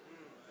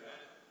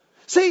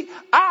 See,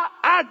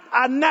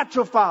 our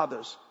natural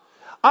fathers,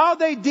 all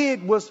they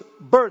did was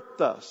birth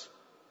us,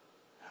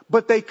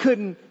 but they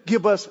couldn't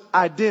give us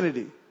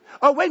identity.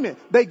 Oh, wait a minute.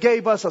 They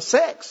gave us a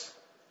sex.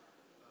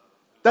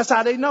 That's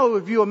how they know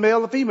if you're a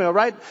male or female,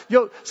 right?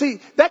 See,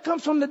 that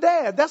comes from the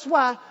dad. That's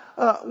why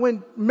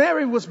when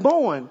Mary was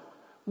born,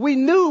 we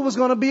knew it was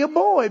going to be a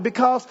boy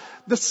because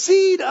the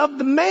seed of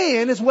the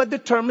man is what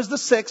determines the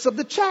sex of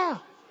the child.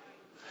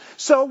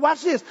 So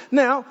watch this.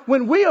 Now,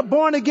 when we are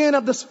born again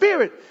of the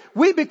Spirit,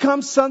 we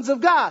become sons of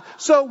God.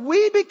 So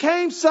we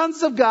became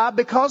sons of God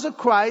because of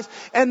Christ,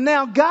 and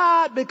now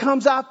God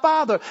becomes our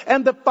Father,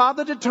 and the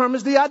Father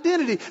determines the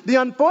identity. The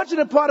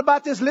unfortunate part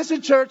about this,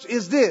 listen, church,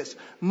 is this.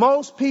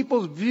 Most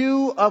people's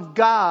view of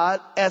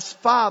God as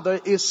Father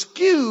is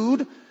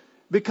skewed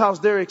because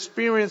their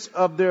experience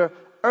of their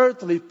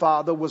earthly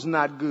father was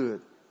not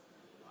good.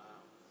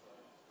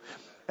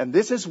 And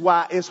this is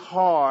why it's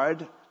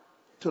hard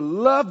to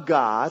love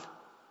God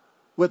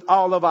with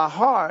all of our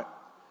heart,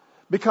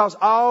 because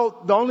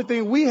the only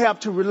thing we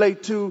have to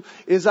relate to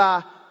is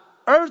our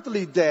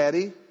earthly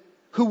daddy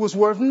who was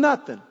worth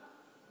nothing.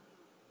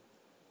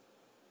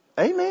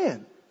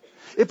 Amen.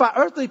 If our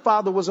earthly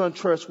father was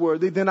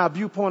untrustworthy, then our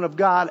viewpoint of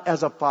God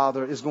as a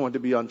father is going to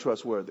be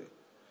untrustworthy.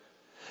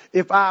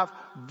 If our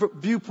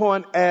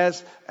viewpoint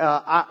as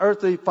our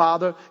earthly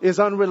father is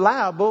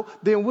unreliable,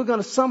 then we're going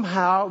to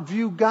somehow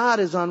view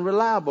God as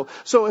unreliable.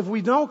 So if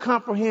we don't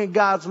comprehend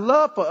God's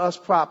love for us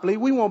properly,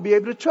 we won't be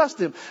able to trust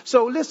him.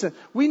 So listen,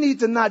 we need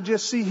to not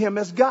just see him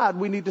as God.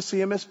 We need to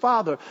see him as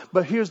Father.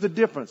 But here's the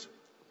difference.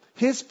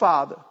 His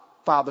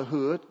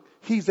fatherhood,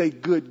 he's a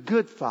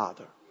good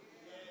father.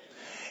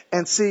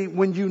 And see,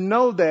 when you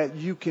know that,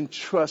 you can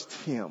trust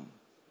him.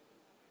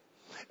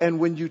 And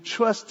when you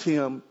trust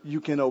him, you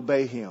can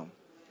obey him.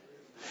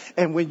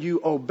 And when you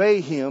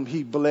obey him,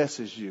 he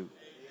blesses you.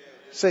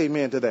 Say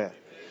amen to that.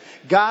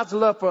 God's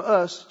love for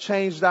us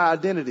changed our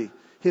identity.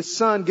 His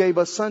son gave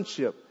us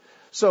sonship.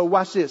 So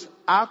watch this.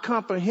 Our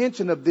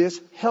comprehension of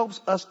this helps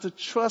us to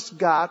trust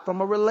God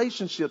from a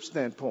relationship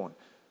standpoint.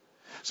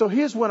 So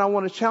here's what I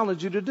want to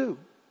challenge you to do.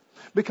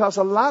 Because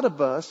a lot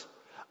of us,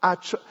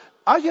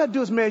 all you have to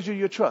do is measure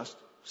your trust.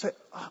 Say,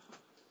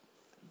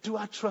 do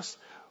I trust?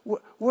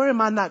 Where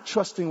am I not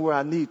trusting where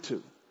I need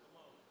to?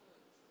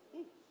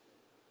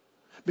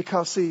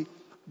 Because see,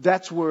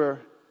 that's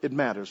where it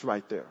matters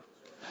right there.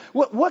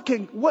 What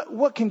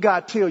can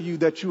God tell you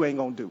that you ain't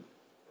gonna do?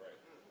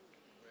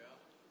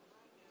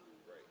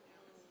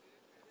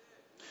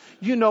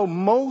 You know,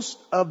 most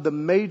of the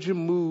major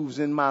moves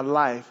in my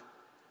life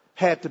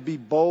had to be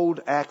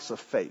bold acts of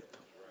faith.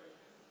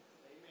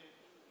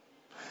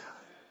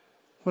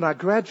 When I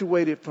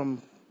graduated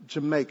from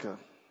Jamaica,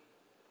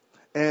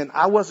 and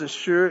I wasn't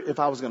sure if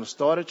I was going to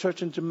start a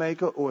church in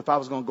Jamaica or if I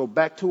was going to go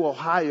back to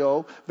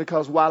Ohio,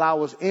 because while I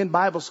was in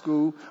Bible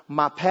school,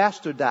 my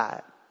pastor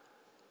died.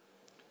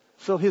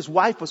 So his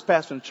wife was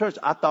pastoring the church.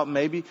 I thought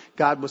maybe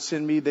God would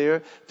send me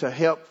there to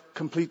help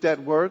complete that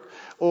work.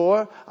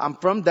 Or I'm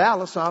from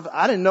Dallas, so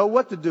I didn't know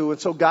what to do.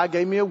 And so God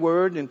gave me a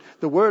word, and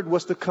the word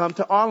was to come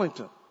to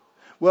Arlington.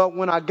 Well,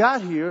 when I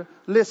got here,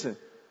 listen,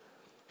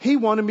 he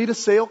wanted me to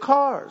sell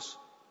cars.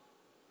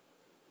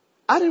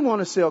 I didn't want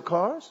to sell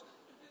cars.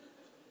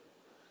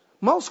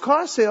 Most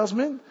car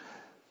salesmen,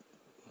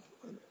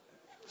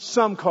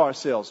 some car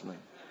salesmen,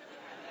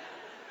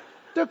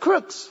 they're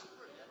crooks.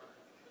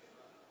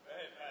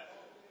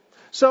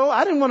 So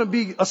I didn't want to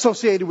be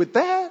associated with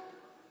that.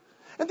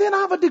 And then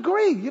I have a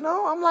degree, you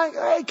know. I'm like,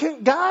 hey,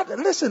 God,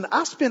 listen,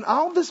 I spent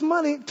all this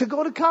money to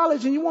go to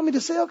college and you want me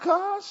to sell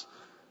cars?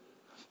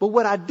 But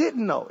what I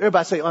didn't know,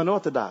 everybody say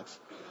unorthodox.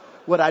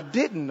 What I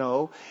didn't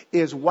know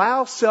is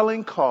while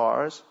selling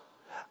cars,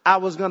 I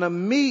was going to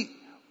meet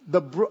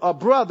a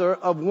brother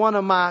of one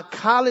of my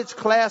college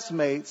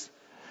classmates,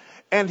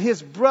 and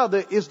his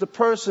brother is the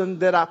person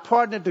that I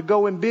partnered to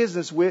go in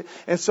business with,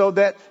 and so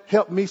that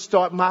helped me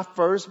start my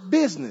first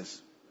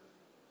business.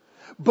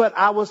 But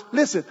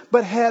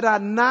but had I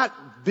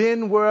not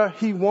been where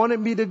he wanted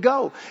me to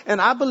go,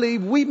 and I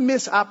believe we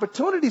miss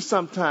opportunities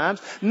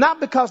sometimes, not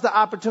because the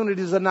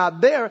opportunities are not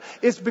there,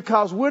 it's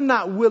because we're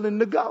not willing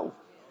to go.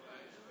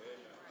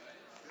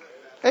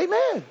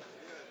 Amen.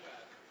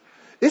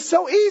 It's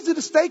so easy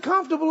to stay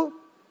comfortable.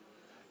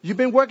 You've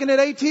been working at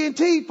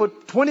AT&T for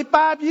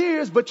 25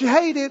 years, but you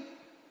hate it.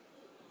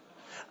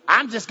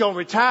 I'm just going to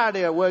retire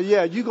there. Well,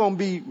 yeah, you're going to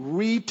be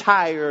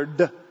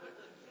retired.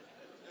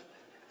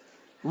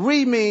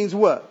 Re means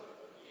what?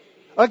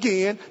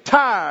 Again,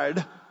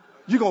 tired.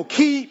 You're going to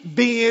keep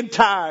being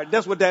tired.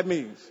 That's what that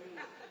means.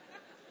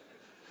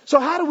 So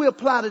how do we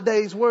apply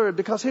today's word?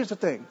 Because here's the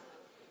thing.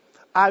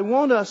 I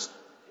want us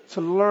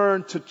to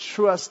learn to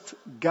trust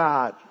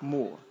God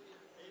more.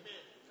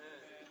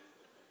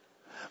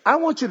 I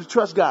want you to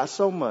trust God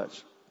so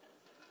much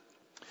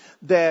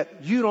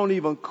that you don't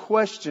even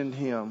question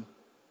him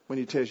when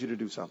he tells you to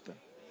do something.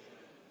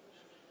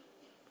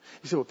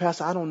 You say, well,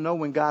 Pastor, I don't know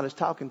when God is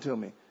talking to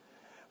me.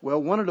 Well,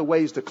 one of the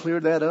ways to clear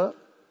that up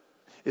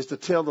is to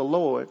tell the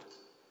Lord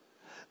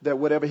that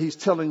whatever he's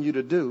telling you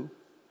to do,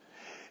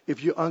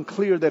 if you're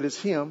unclear that it's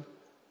him,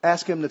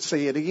 ask him to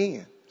say it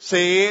again.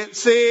 Say it,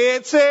 say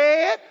it,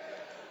 say it.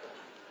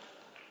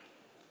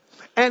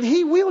 And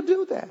he will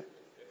do that.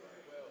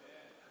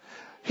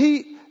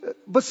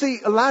 But see,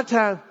 a lot of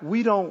times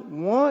we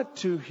don't want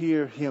to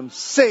hear him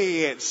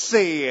say it,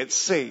 say it,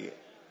 say it.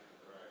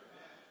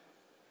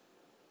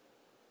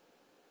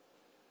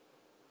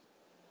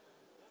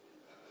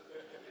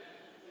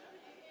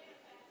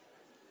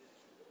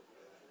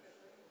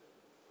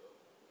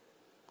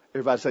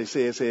 Everybody say it,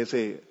 say it,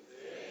 say it.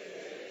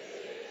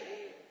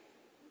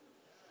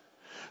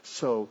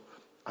 So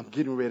I'm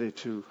getting ready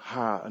to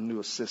hire a new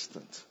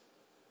assistant.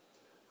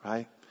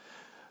 Right?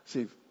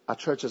 See, our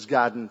church has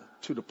gotten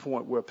to the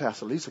point where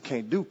Pastor Lisa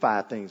can't do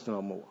 5 things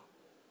no more.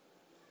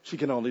 She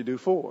can only do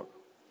 4.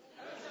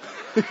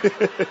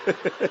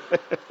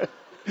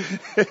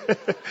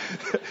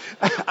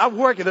 I'm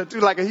working her too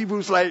like a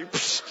Hebrew slave.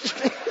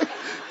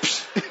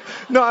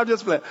 No, I'm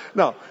just playing.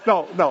 No.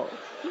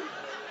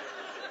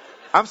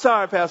 I'm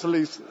sorry, Pastor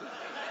Lisa.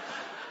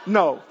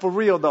 No, for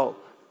real though.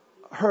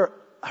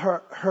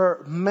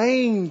 Her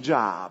main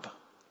job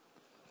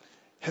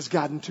has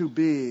gotten too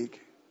big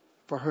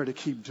for her to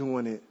keep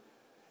doing it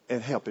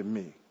and helping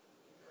me.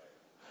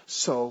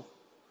 So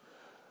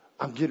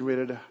I'm getting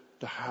ready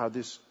to hire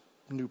this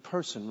new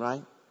person,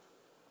 right?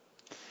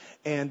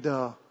 And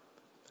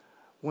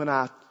when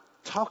I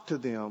talked to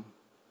them,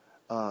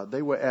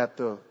 they were at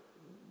the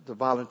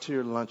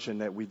volunteer luncheon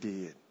that we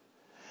did.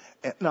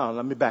 No,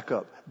 let me back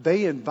up.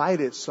 They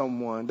invited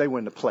someone. They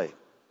went to play.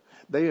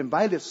 They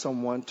invited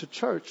someone to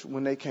church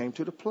when they came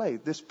to the play.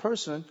 This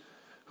person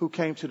who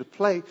came to the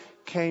play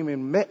came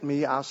and met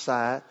me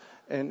outside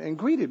and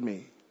greeted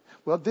me.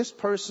 Well, this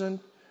person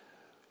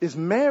is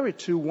married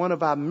to one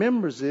of our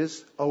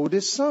members'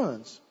 oldest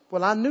sons.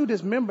 Well, I knew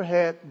this member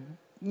had,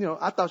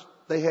 I thought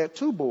they had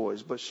 2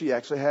 boys, but she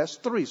actually has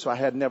 3. So I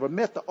had never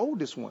met the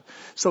oldest one.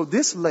 So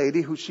this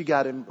lady who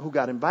got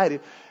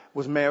invited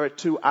was married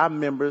to our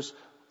member's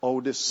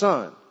oldest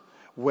son.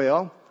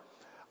 Well,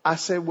 I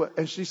said, well,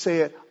 and she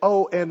said,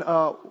 oh, and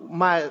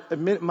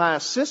my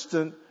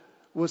assistant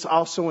was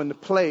also in the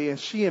play, and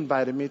she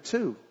invited me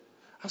too.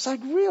 I was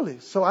like, really?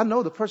 So I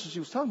know the person she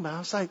was talking about. I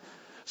was like,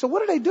 so what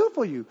do they do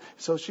for you?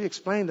 So she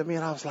explained to me,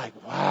 and I was like,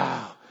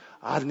 wow,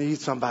 I need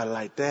somebody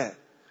like that.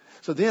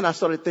 So then I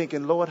started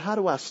thinking, Lord, how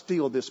do I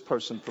steal this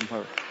person from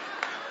her?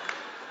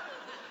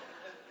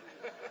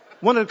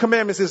 One of the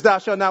commandments is thou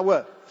shalt not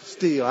what?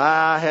 Steal.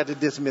 I had to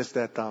dismiss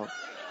that thought.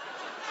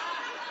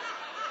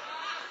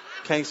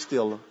 Can't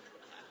steal her.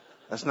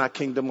 That's not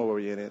kingdom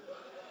oriented.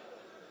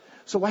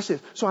 So watch this.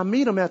 So I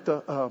meet him at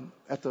the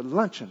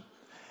luncheon,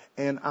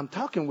 and I'm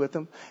talking with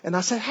him, and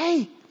I said,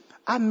 hey,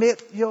 I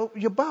met your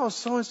boss,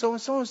 so and so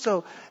and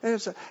so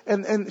and so,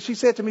 and she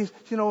said to me,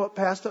 you know what,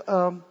 Pastor,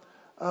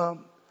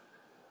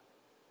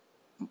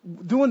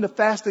 doing the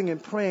fasting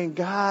and praying,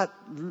 God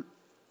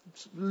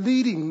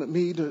leading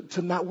me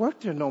to not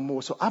work there no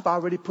more. So I've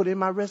already put in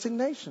my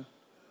resignation.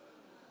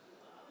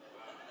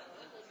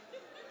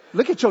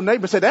 Look at your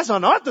neighbor and say, that's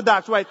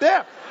unorthodox right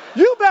there.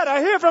 You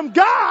better hear from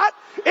God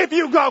if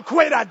you go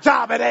quit a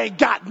job and ain't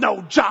got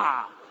no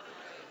job.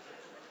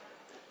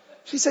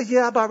 She said,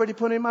 yeah, I've already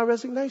put in my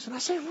resignation. I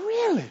said,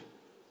 really?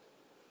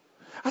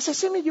 I said,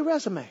 send me your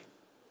resume.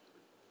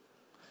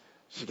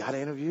 She got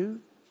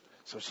interviewed,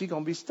 so she's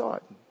going to be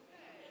starting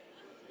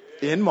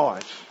in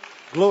March.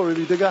 Glory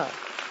be to God.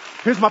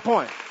 Here's my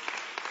point.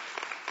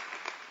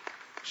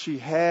 She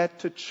had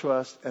to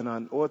trust her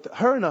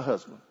and her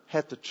husband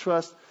had to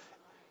trust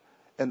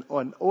an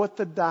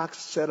unorthodox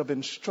set of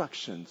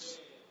instructions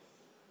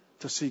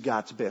to see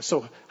God's best.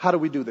 So how do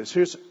we do this?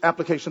 Here's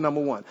application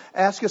number 1.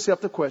 Ask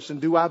yourself the question,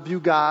 do I view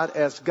God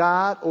as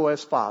God or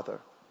as Father?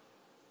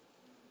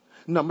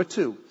 Number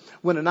 2,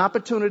 when an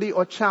opportunity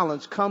or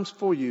challenge comes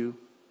for you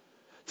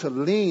to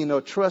lean or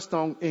trust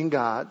in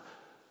God,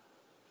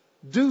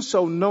 do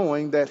so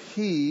knowing that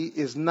He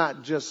is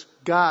not just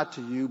God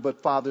to you,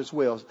 but Father as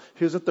well.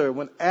 Here's a third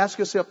one. Ask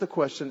yourself the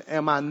question,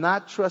 am I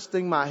not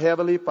trusting my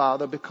Heavenly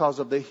Father because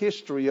of the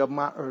history of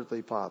my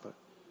earthly father?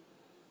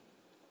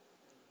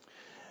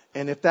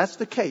 And if that's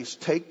the case,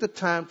 take the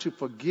time to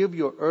forgive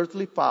your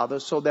earthly father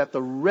so that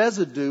the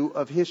residue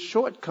of his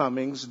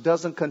shortcomings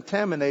doesn't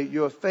contaminate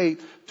your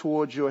faith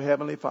towards your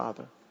heavenly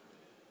Father.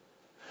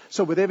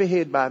 So with every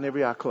head bowed and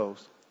every eye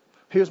closed,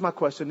 here's my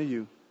question to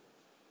you.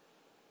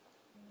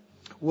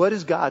 What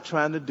is God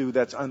trying to do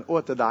that's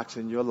unorthodox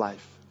in your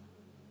life?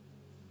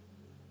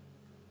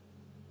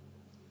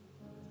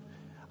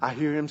 I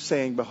hear him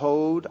saying,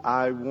 behold,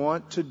 I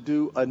want to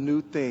do a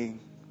new thing,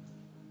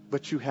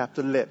 but you have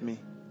to let me.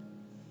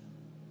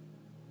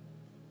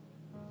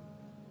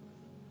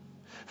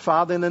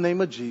 Father, in the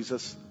name of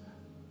Jesus,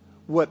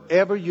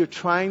 whatever you're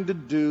trying to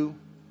do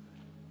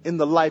in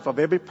the life of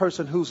every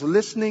person who's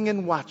listening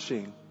and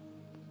watching,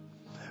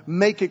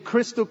 make it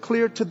crystal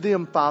clear to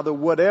them, Father,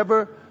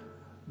 whatever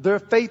their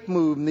faith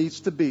move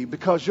needs to be,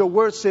 because your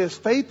word says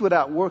faith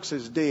without works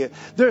is dead.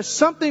 There's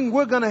something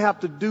we're going to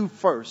have to do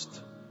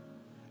first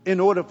in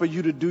order for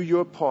you to do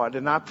your part.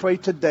 And I pray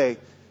today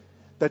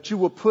that you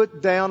will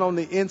put down on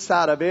the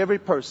inside of every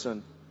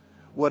person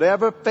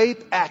whatever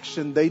faith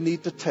action they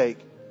need to take.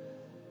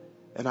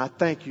 And I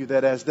thank you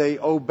that as they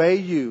obey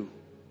you,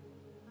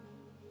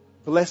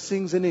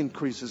 blessings and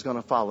increase is going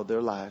to follow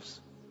their lives.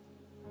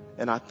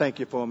 And I thank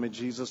you for them in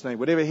Jesus' name.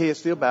 With every head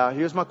still bowed,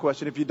 here's my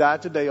question. If you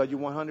died today, are you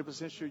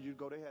 100% sure you'd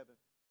go to heaven?